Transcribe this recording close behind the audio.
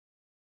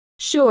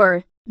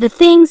Sure, the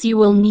things you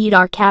will need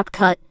are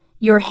CapCut,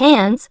 your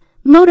hands,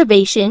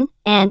 motivation,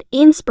 and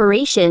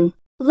inspiration.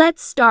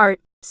 Let's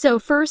start. So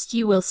first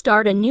you will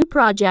start a new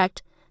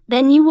project,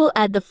 then you will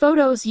add the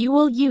photos you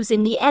will use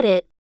in the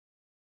edit.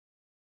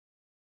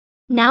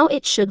 Now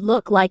it should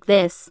look like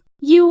this.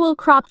 You will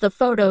crop the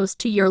photos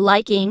to your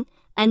liking,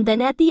 and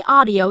then add the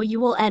audio you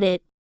will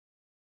edit.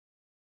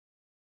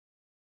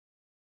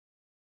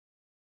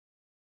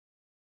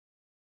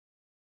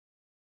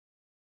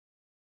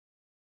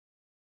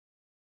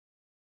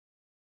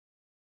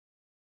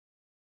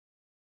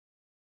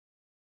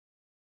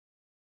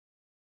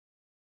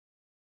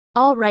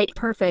 Alright,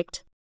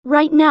 perfect.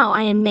 Right now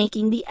I am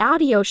making the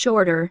audio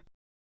shorter.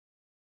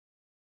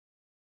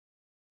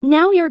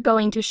 Now you're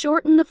going to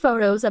shorten the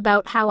photos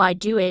about how I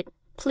do it.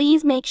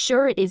 Please make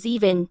sure it is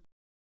even.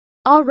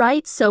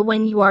 Alright, so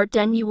when you are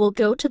done you will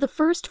go to the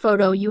first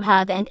photo you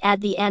have and add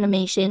the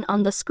animation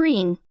on the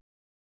screen.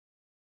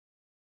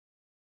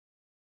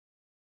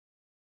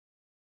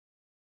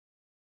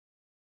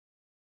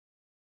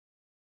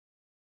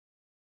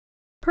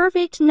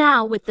 Perfect.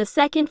 Now with the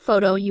second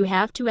photo you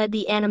have to add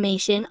the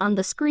animation on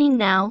the screen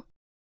now.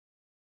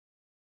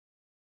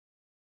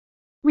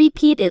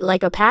 Repeat it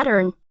like a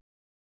pattern.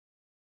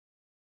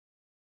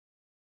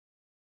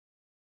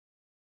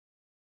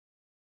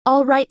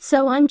 Alright,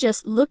 so I'm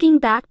just looking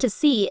back to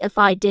see if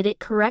I did it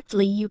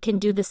correctly. You can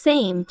do the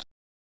same.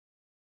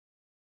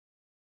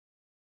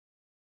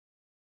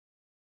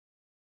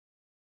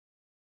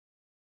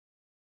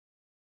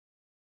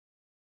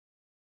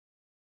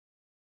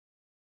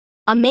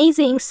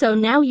 Amazing, so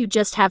now you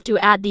just have to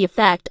add the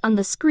effect on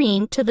the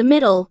screen to the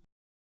middle.